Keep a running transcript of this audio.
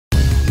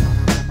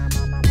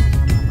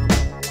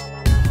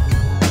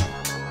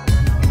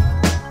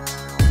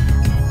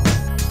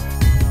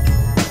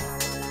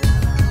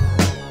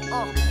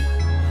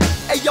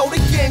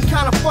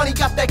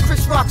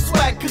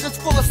cause it's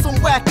full of some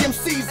whack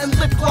MCs and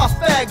lip gloss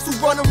fags who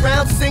run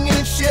around singing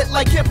and shit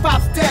like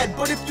hip-hop's dead.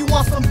 But if you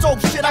want some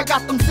dope shit, I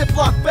got them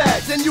Ziploc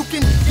bags. And you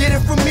can get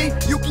it from me,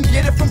 you can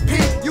get it from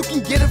Pete, you can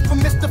get it from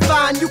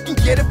MistaPhi, and you can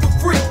get it for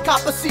free.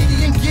 Cop a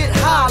CD and get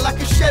high like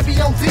a Chevy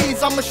on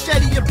D's. I'm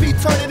machete a beat,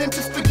 turn it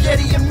into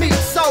spaghetti and meat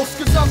sauce,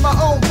 cause I'm my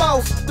own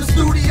boss. The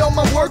studio,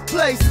 my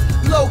workplace,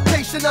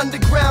 location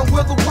underground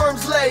where the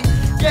worms lay.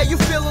 Yeah, you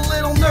feel a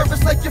little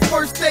nervous like your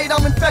first date.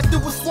 I'm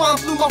infected with swine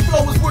flu, my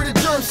flow is where the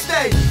germs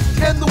stay.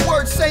 And the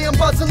words say I'm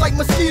buzzing like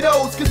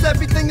mosquitoes, cause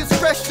everything is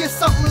fresh, yeah,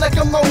 something like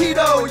a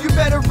mojito. You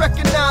better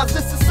recognize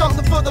this is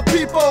something for the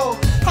people.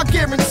 I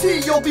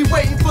guarantee you'll be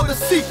waiting for the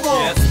sequel.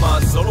 Yeah, it's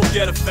mine, so don't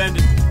get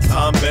offended.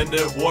 Time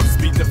bender, warp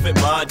speed to fit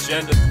my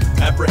agenda.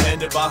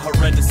 Apprehended by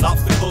horrendous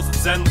obstacles,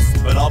 it's endless.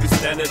 But I'll be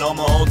standing on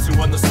my own too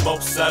when the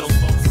smoke settles.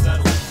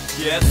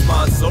 Yeah, it's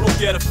mine, so don't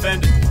get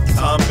offended.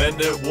 Time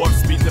bender, warp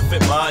speed to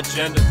fit my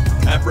agenda.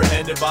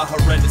 Apprehended by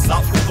horrendous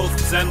obstacles,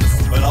 it's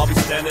endless. But I'll be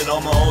standing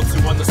on my own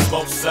too when the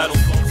smoke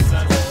settles.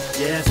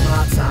 Yeah, it's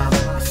my time.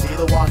 You see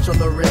the watch on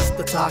the wrist,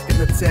 the talk and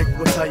the tick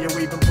will tell you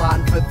we've been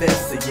plotting for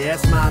this. So yeah,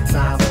 it's my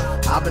time.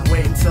 I've been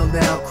waiting till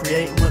now,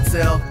 creating what's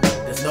ill.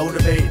 There's no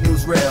debating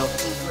who's real.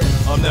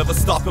 I'm never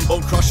stopping,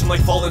 bone crushing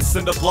like falling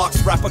cinder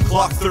blocks. Rap a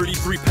clock,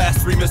 33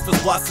 past 3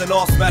 misters blasting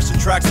off, smashing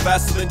tracks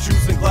faster than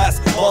juicing glass.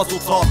 Mazel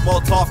talk,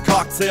 Molotov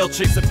cocktail,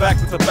 chase it back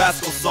with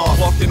Tabasco sauce.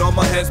 Walking on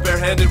my hands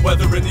barehanded,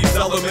 weathering these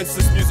elements.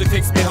 This music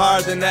takes me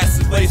higher than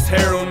acid-laced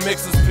heroin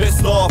mixes.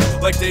 Pissed off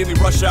like daily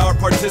rush hour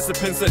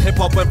participants. That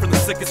hip-hop went from the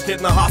sickest kid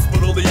in the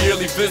hospital to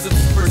yearly visits.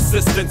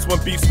 Persistence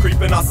when beef's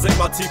creeping, I sink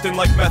my teeth in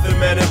like Method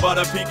Man and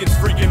Butter Peekins.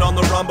 Freaking on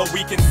the run, but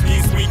we can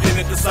sneeze weaken.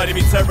 It decided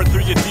me tearing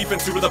through your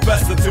defense. You were the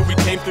best until we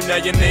came through. Now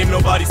your name,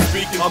 nobody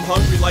speaking. I'm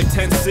hungry like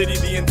 10 City.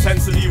 The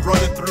intensity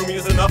running through me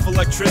is enough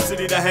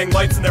electricity to hang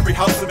lights in every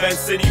house in Van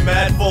City.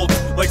 Mad volts,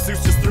 like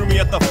Zeus just threw me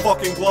at the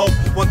fucking globe.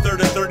 1/3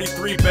 of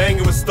 33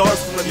 banging with stars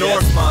from the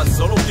north. It's mine,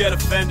 so don't get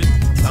offended.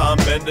 Time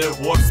bender,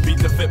 warp speed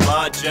to fit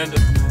my agenda.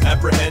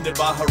 Apprehended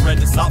by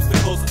horrendous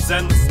obstacles, it's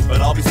endless.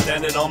 But I'll be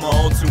standing on my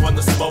own too when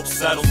the smoke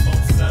settles.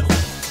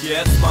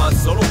 Yeah, it's mine,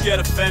 so don't get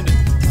offended.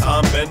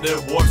 Time bender,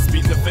 warp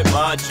speed to fit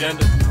my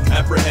agenda.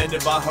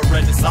 Apprehended by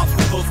horrendous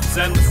obstacles, it's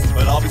endless.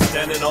 But I'll be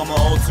standing on my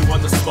own too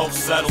when the smoke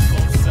settles.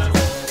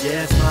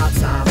 Yeah, it's my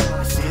time.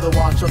 You see the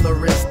watch on the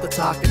wrist, the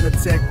talk and the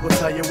tick will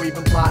tell you we've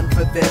been plotting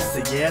for this. So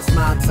yeah, it's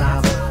my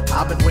time.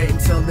 I've been waiting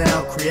till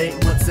now,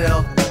 creating what's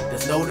ill.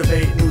 There's no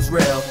debating who's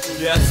real.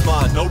 Yeah, it's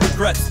mine, no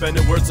regrets,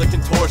 spending words like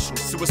contortion.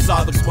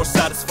 Suicide looks more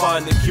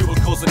satisfying than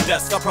cubicles and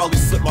desks. I'll probably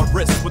slit my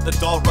wrist with the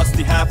dull,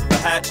 rusty half of a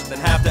hatchet, then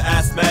have to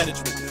ask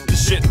management.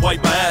 This shit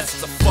wipe my ass,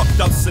 it's a fucked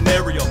up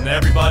scenario, and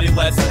everybody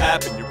lets it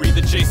happen. You read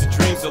the chasing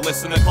dreams or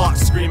listen to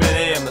clocks screaming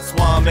AM. That's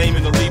why I'm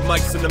aiming to leave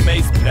mics in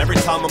amazement. Every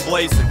time I'm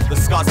blazing, the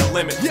sky's the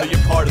limit till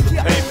you're part of the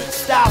payment.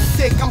 Style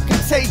sick, I'm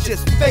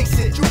contagious, face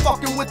it. You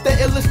fucking with the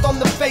illest on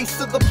the face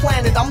of the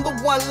planet. I'm the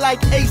one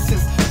like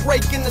aces,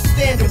 breaking the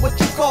standard. What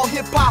you call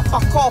hip-hop, I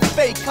call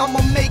fake.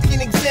 I'ma make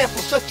an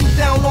example, shut you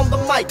down on the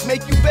mic,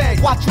 make you beg.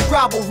 Watch you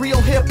grovel,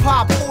 real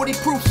hip-hop, 40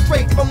 proof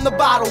straight from the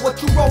bottle.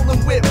 What you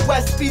rolling with,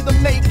 West be the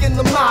make and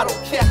the model.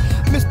 Yeah,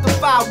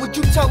 MistaPhi, would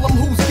you tell them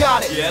who's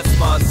got it? Yeah, it's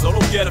mine, so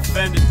don't get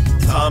offended.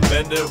 Time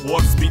bender,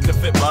 warp speed to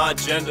fit my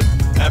agenda.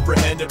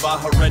 Apprehended by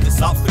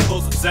horrendous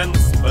obstacles, it's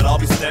endless. But I'll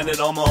be standing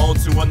on my own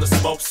too when the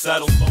smoke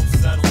settles.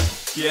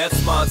 Yeah,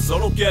 it's mine, so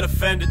don't get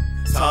offended.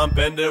 Time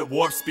bender,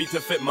 warp speed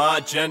to fit my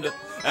agenda.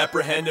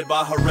 Apprehended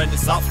by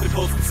horrendous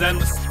obstacles, it's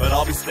endless. But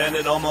I'll be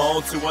standing on my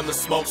own too when the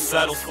smoke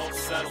settles.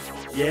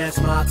 Yeah, it's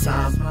my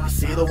time. You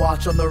see the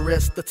watch on the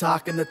wrist, the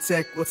talk and the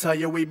tick will tell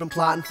you we've been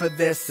plotting for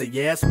this. So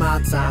yeah, it's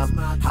my time.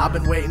 I've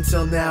been waiting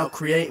till now,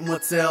 creating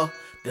what's ill.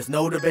 There's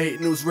no debating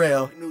who's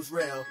real.